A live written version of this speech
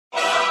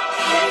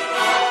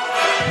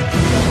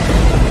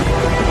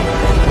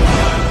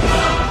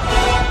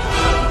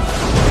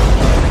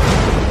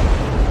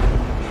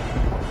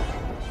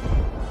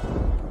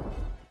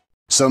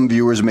Some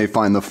viewers may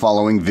find the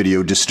following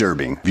video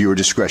disturbing. Viewer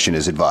discretion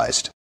is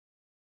advised.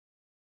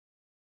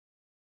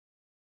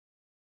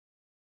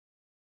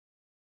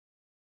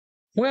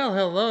 Well,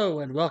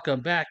 hello and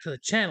welcome back to the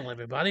channel,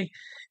 everybody.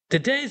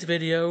 Today's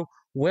video,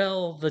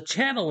 well, the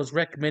channel was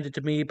recommended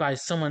to me by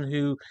someone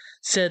who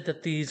said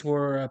that these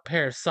were a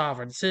pair of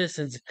sovereign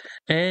citizens,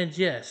 and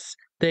yes,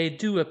 they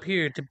do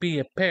appear to be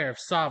a pair of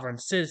sovereign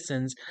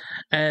citizens,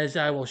 as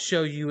I will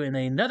show you in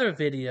another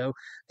video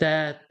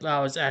that I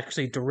was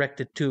actually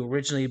directed to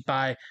originally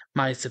by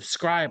my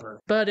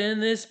subscriber. But in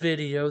this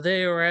video,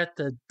 they are at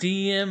the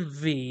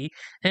DMV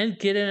and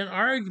get in an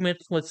argument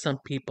with some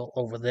people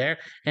over there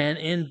and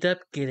end up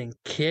getting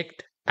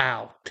kicked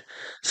out.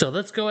 So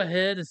let's go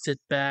ahead and sit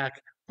back,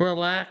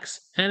 relax,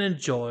 and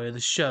enjoy the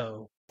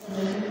show.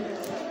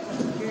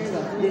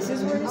 This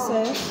is where it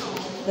says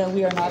that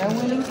we are not in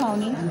Wheeling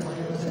County,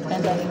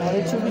 and that in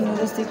order to renew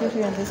the sticker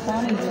here in this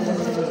county, you will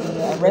need to be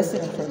a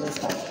resident for this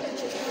county.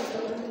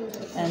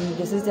 And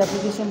this is the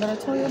application that I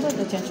told you about,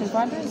 the detention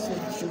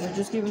progress. So you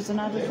just give us an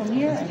address from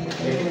here, and we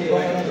can go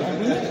ahead and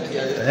renew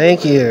it.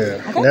 Thank you.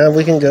 Okay. Now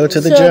we can go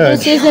to the judge.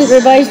 So this isn't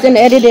revised and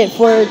edited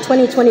for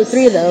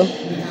 2023, though.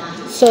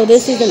 So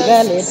this isn't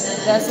valid.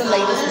 That's the latest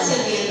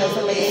one. That's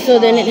the latest. So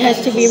then it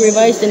has to be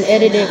revised and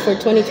edited for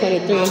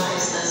 2023.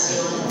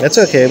 That's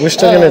okay. We're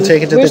still going to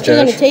take it to the judge. We're still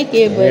going to take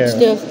it, but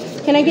still.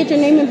 Can I get your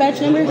name and badge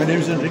number? My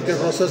name is Enrique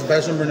Rosas,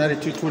 badge number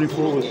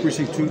 9224 with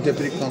Precinct 2,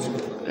 Deputy Constable.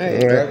 All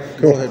right.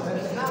 Cool. Go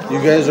ahead. You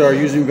guys are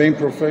using vain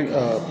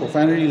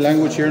profanity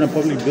language here in a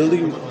public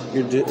building.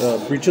 You're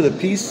breach of the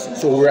peace,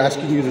 so we're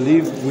asking you to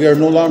leave. We are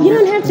no longer... You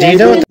don't have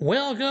to...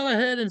 Well, go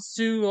ahead and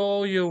sue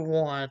all you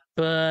want,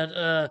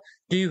 but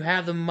do you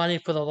have the money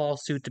for the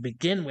lawsuit to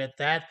begin with?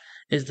 That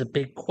is the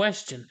big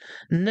question.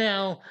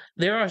 Now,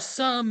 there are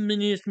some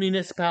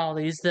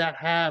municipalities that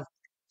have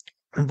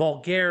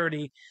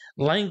vulgarity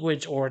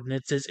language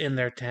ordinances in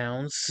their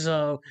towns,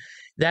 so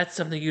that's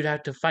something you'd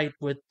have to fight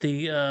with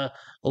the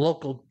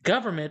local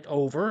government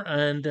over,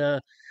 and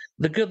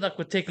the good luck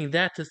with taking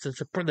that to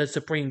the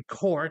Supreme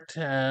Court,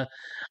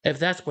 if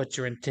that's what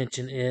your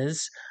intention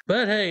is.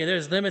 But hey,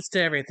 there's limits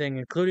to everything,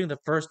 including the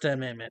First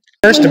Amendment.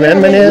 First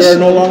Amendment is... We are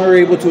no longer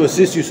able to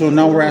assist you, so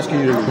now we're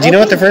asking you to leave. Do you know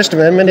what the First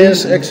Amendment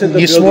is?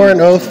 You swore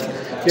an oath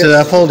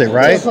to uphold it,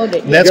 right?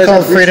 That's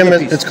called freedom.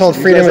 It's called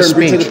freedom of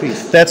speech.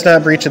 That's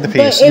not breach of the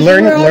peace.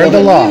 Learn the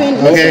law.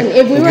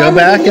 Okay, go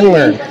back and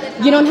learn.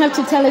 You don't have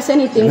to tell us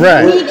anything.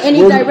 Right. We don't need any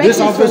directions this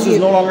office from you.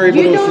 Is no longer able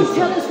you to don't assist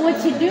tell us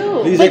what to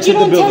do. Please but you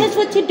don't building. Tell us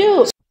what to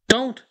do.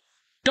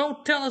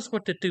 Don't tell us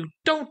what to do.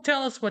 Don't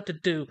tell us what to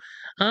do.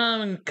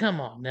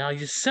 Come on now.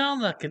 You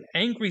sound like an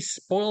angry,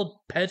 spoiled,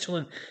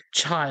 petulant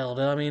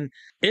child. I mean,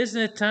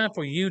 isn't it time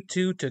for you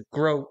two to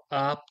grow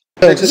up?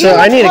 So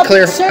I need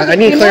clarification.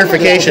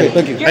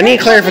 I need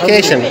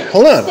clarification.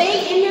 Hold on.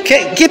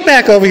 Get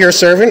back over here,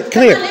 servant.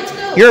 Come here.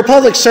 You're a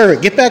public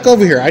servant. Get back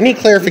over here. I need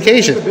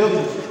clarification.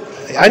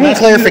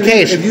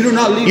 If you do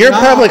not leave, you're a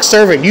public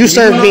servant. You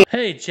serve me.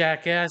 Hey,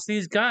 jackass,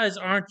 these guys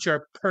aren't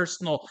your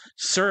personal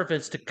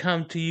servants to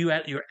come to you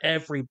at your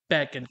every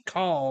beck and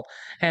call,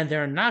 and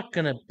they're not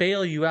going to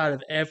bail you out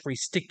of every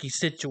sticky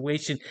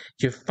situation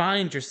you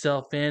find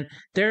yourself in.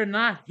 They're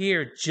not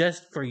here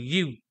just for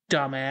you,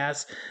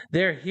 dumbass.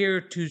 They're here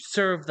to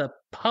serve the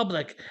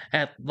public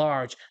at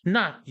large,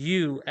 not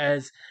you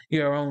as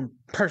your own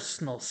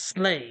personal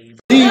slave.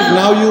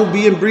 Now you'll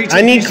be in breach.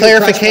 I need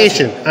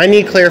clarification.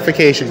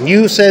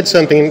 You said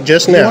something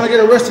just now. You want to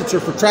get arrested, sir,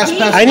 for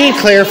trespassing? I need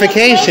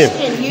clarification.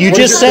 You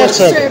just said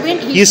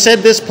something. You said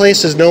this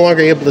place is no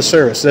longer able to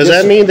service. Does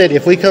that mean that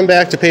if we come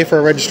back to pay for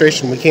our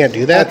registration, we can't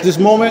do that? At this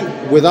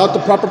moment, without the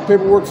proper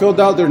paperwork filled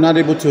out, they're not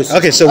able to assist.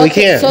 Okay, so we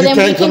can't. So then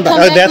we can come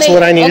back that's later.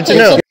 what I needed to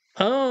know.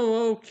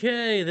 Oh,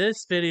 okay.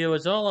 This video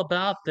is all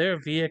about their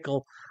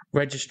vehicle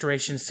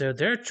registration, so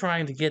they're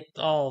trying to get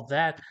all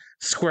that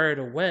squared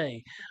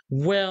away.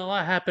 Well,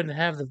 I happen to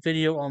have the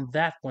video on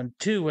that one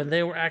too, and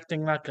they were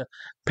acting like a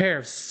pair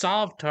of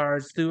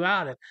Sovtards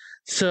throughout it.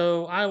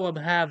 So I will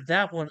have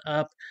that one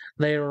up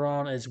later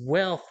on as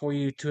well for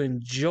you to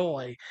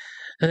enjoy.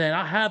 And then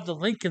I'll have the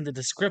link in the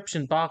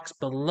description box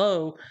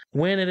below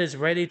when it is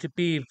ready to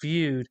be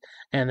viewed.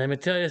 And let me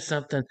tell you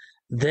something,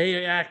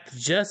 they act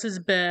just as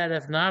bad,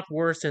 if not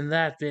worse, in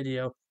that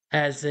video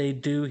as they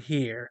do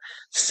here.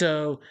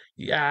 So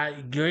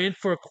you're in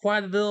for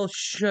quite a little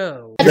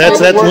show. Was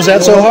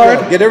that so hard?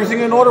 Get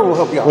everything in order, we'll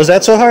help you out. Was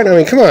that so hard? I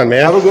mean, come on,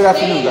 man. Have a good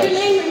afternoon, guys. Your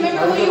name,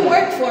 remember who you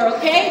work for,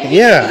 okay?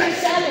 Yeah. Your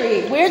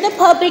salary. We're the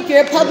public,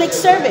 you're a public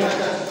servant.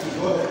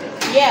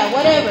 Yeah,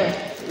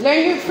 whatever.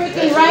 Learn your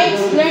freaking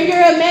rights, learn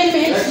your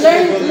amendments,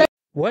 learn...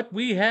 What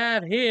we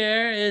have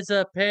here is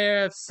a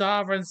pair of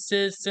sovereign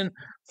citizen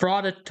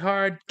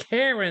frauditard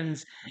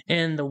Karens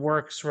in the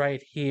works right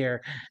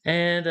here.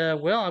 And,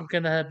 well, I'm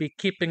going to be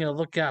keeping a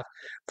lookout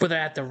for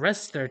that at the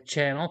rest of their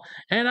channel.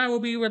 And I will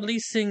be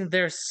releasing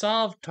their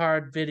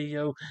Sovtard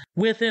video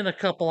within a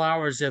couple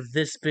hours of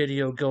this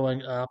video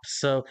going up.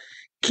 So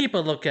keep a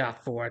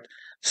lookout for it.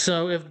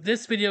 So if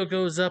this video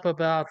goes up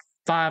about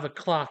 5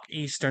 o'clock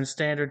Eastern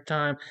Standard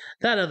Time.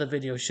 That other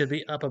video should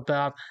be up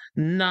about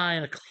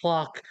 9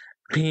 o'clock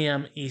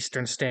p.m.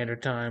 Eastern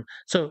Standard Time.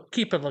 So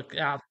keep a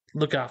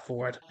lookout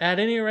for it. At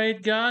any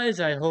rate, guys,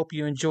 I hope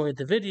you enjoyed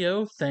the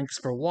video. Thanks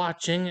for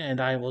watching,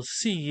 and I will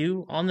see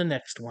you on the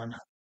next one.